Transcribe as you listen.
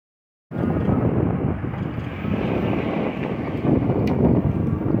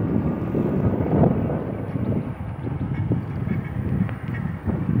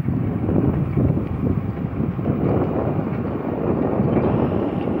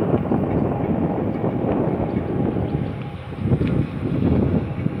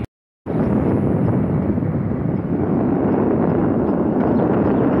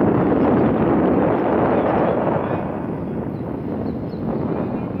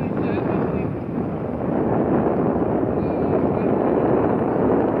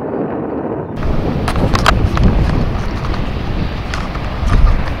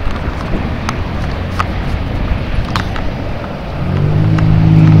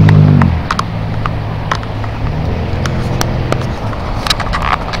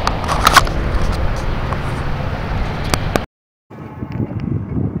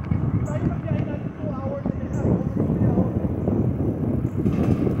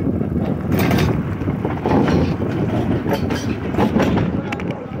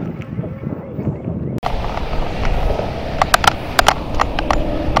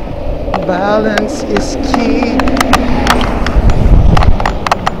balance is key.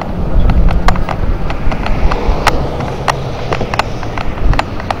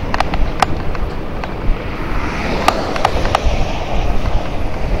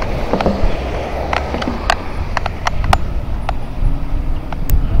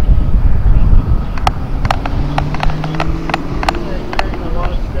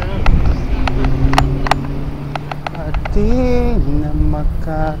 Di na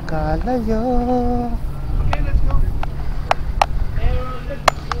makakalayo. Okay, let's go.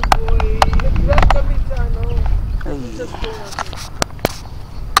 Nag-run kami sa ano. Sa school natin.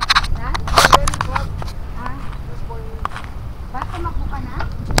 Ha? Running club. Ah? Ba't tumakbo ka na?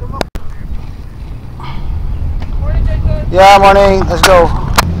 Morning, Jason. Yeah, morning. Let's go.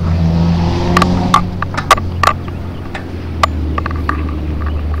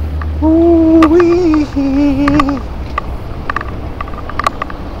 Ooh-wee.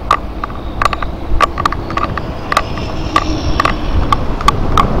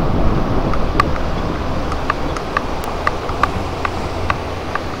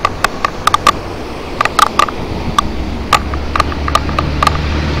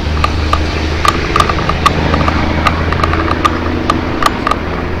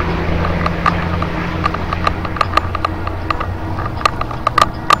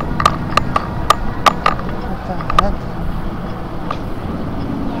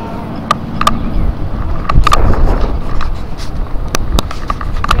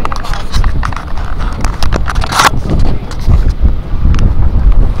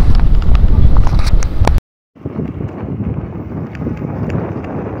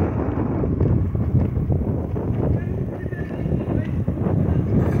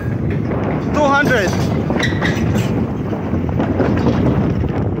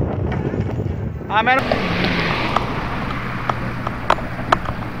 Meron.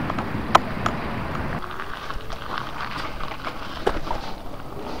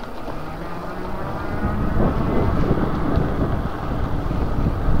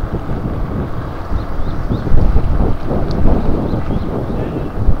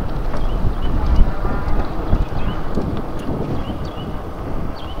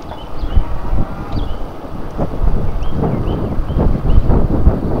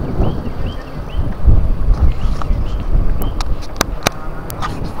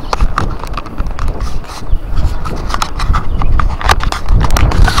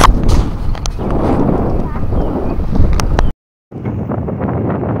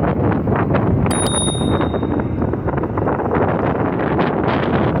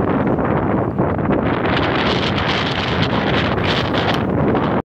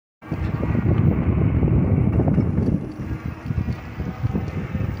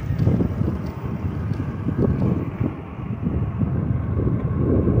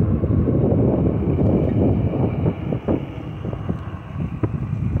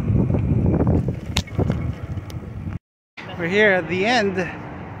 We're here at the end.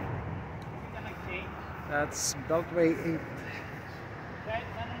 That's Beltway 8.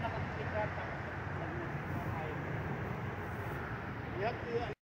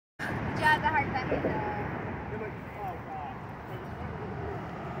 Jada hard time.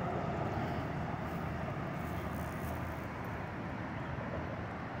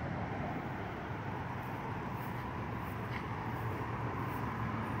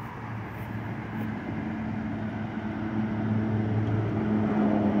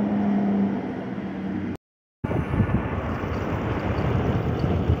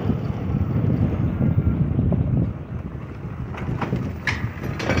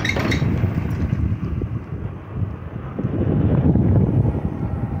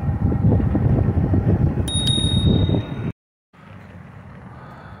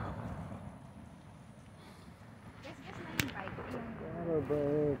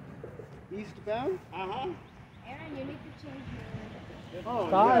 Eastbound? Uh-huh. Aaron, you need to change your... Oh,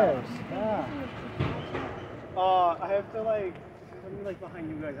 Tires. yeah. Yeah. I have to like, let me like behind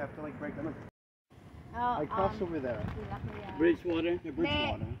you guys, I have to like break them. I crossed over there. Bridgewater. Yeah,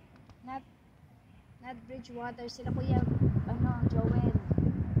 Bridgewater. Not Bridgewater. Sila Kuya, Joel.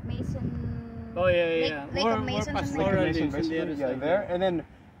 Mason... Oh, yeah. Lake of Mason. Yeah, there. And then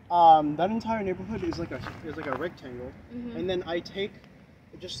that entire neighborhood is like a rectangle. Mm-hmm. And then I take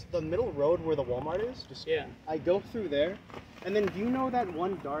just the middle road where the Walmart is. I go through there. And then do you know that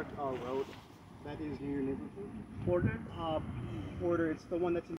one dark road that is near your neighborhood? Porter? Porter. It's the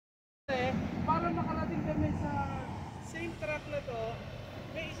one that's in... Para makarating kami sa same track na to,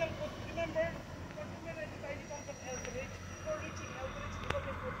 may isang foot, remember? Pag kumiready tayo dito hanggang Eldridge, before reaching Eldridge, di ba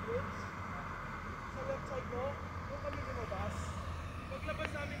may footbridge? Sa left side ko, doon kami lumabas. Paglabas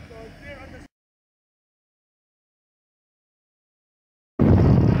namin doon, clear on the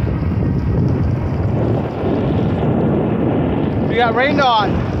We got rained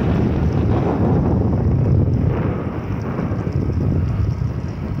on.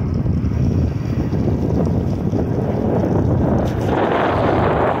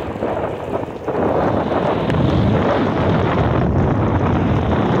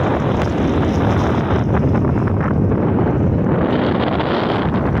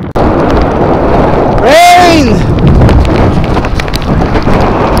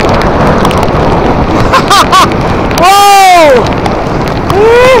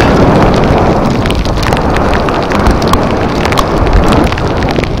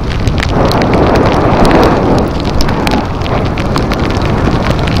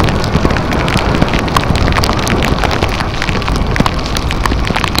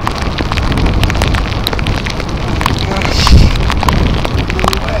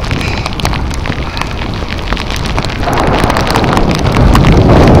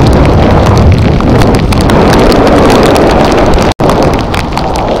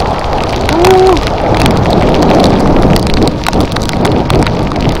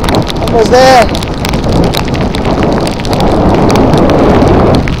 Almost there.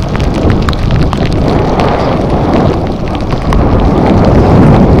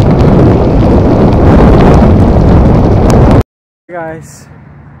 Guys.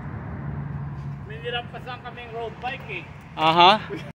 May nirampasan kaming road bike eh. Uh-huh.